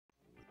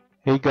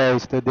Hey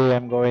guys, today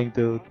I'm going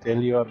to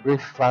tell you a brief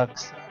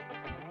facts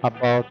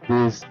about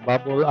this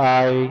bubble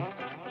eye,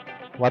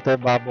 water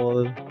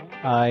bubble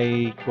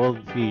eye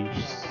goldfish.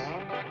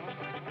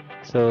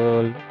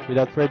 So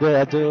without further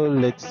ado,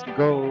 let's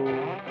go.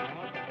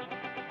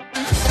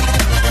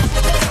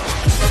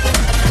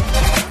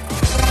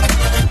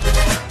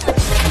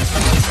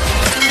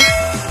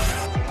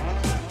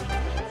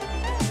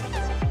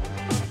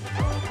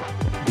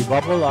 The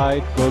bubble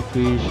eyed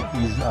goldfish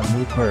is a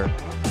looper.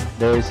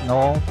 There is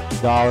no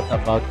doubt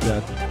about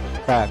that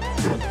fact.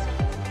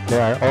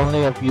 There are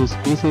only a few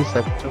species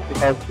of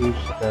tropical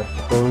fish that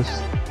cause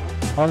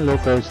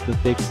onlookers to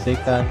take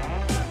second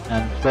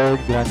and third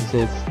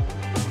glances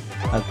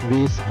at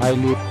this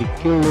highly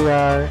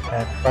peculiar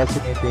and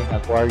fascinating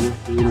aquarium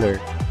dweller.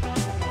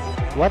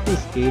 What is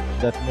it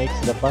that makes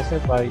the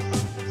passerby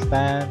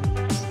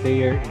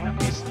stare in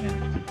amazement?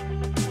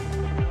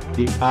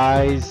 The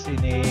eyes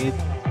in it.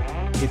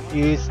 It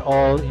is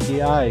all in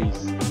the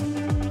eyes.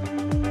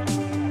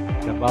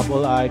 The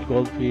bubble-eyed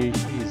goldfish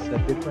is a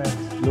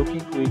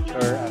different-looking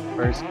creature at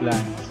first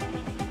glance,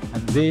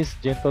 and this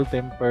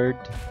gentle-tempered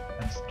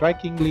and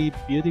strikingly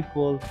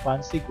beautiful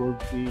fancy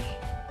goldfish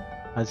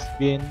has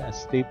been a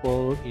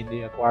staple in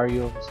the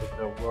aquariums of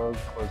the world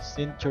for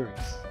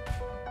centuries.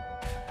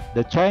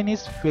 The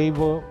Chinese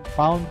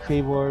found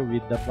favor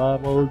with the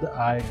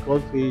bubble-eyed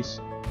goldfish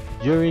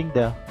during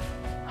the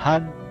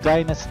Han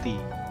Dynasty,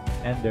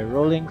 and the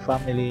ruling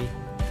family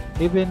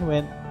even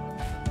went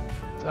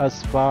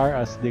as far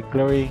as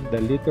declaring the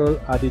little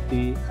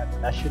oddity a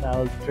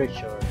national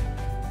treasure.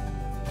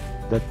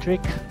 The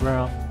trick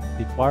from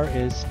the Far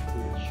East to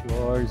the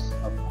shores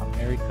of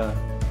America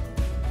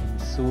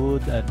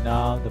ensued, and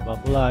now the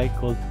bubble-eyed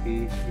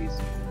goldfish is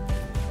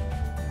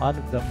one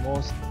of the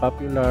most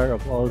popular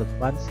of all the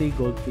fancy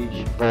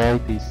goldfish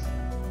varieties.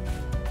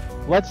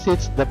 What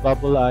sets the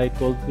bubble-eyed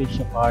goldfish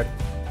apart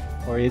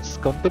for its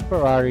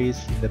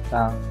contemporaries in the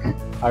tank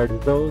are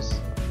those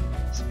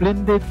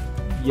splendid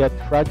yet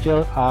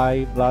fragile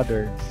eye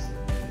bladders.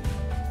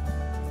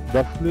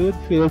 The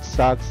fluid-filled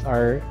sacs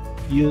are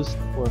used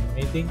for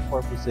mating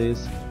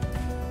purposes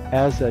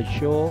as a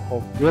show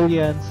of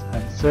brilliance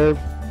and serve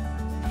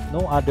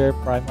no other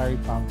primary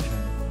function.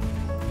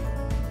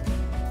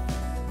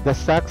 The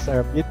sacs are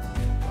a bit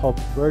of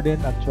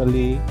burden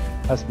actually,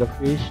 as the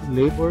fish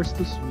labors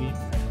to swim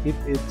and keep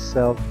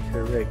itself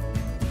erect,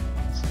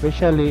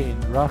 especially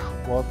in rough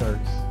waters.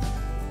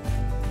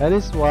 That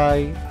is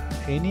why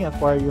any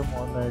aquarium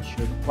owner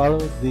should follow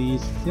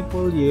these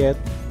simple yet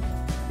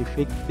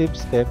effective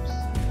steps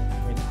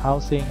when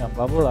housing a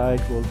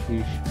bubble-eyed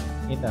goldfish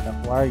in an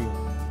aquarium.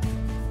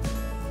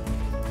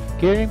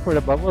 Caring for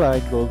the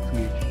bubble-eyed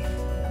goldfish.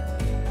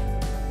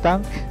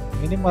 Tank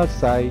minimal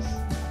size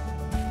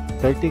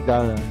 30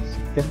 gallons.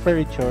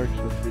 Temperature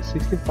should be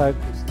 65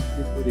 to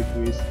 62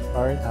 degrees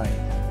Fahrenheit.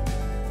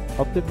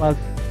 Optimal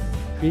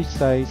fish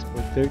size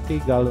for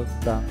 30-gallon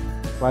tank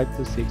 5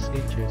 to 6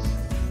 inches.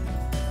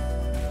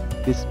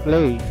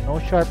 Display: no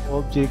sharp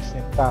objects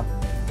in tank.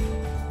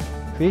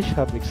 Fish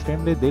have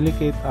extremely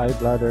delicate eye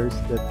bladders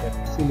that can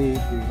easily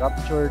be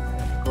ruptured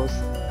and cause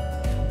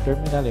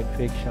terminal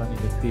infection in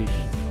the fish.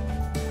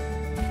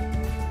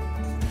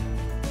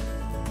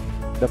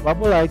 The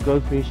bubble-eyed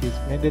goldfish is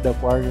splendid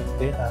aquarium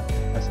tenant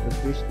as the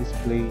fish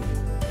display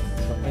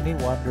so many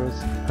wondrous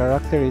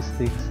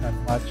characteristics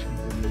unmatched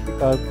in the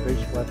typical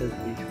freshwater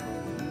fish world.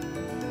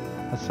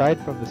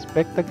 Aside from the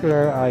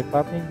spectacular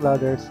eye-popping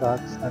bladder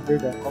sacs under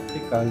the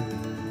optical,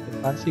 the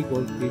fancy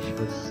goldfish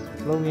has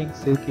flowing,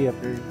 silky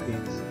appearing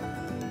fins,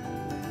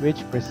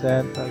 which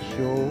present a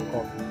show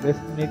of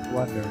rhythmic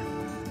wonder.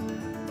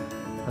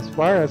 As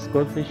far as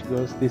goldfish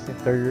goes, this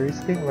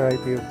interesting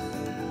variety of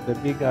the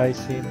big eye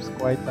seems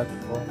quite at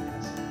home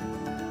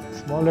in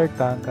smaller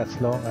tank as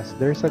long as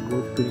there's a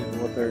good clean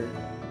water,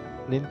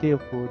 plenty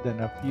of food, and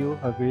a few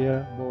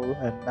agreeable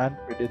and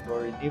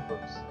non-predatory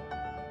neighbors.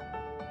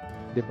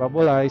 The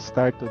bubble eyes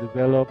start to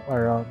develop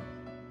around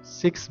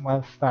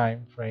 6-month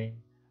time frame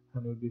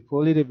and will be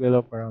fully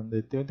developed around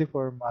the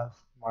 24-month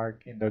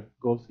mark in the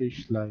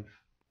goldfish life.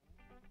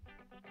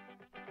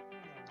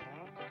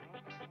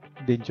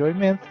 The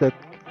enjoyment that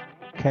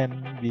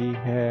can be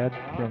had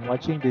from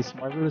watching these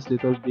marvelous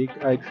little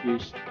big-eyed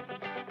fish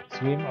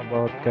swim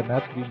about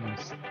cannot be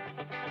missed.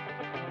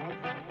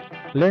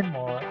 Learn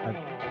more at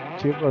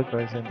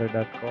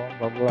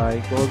cheapoutdoorcenter.com/bubble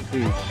eye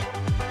goldfish.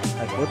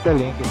 I put the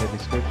link in the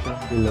description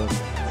below.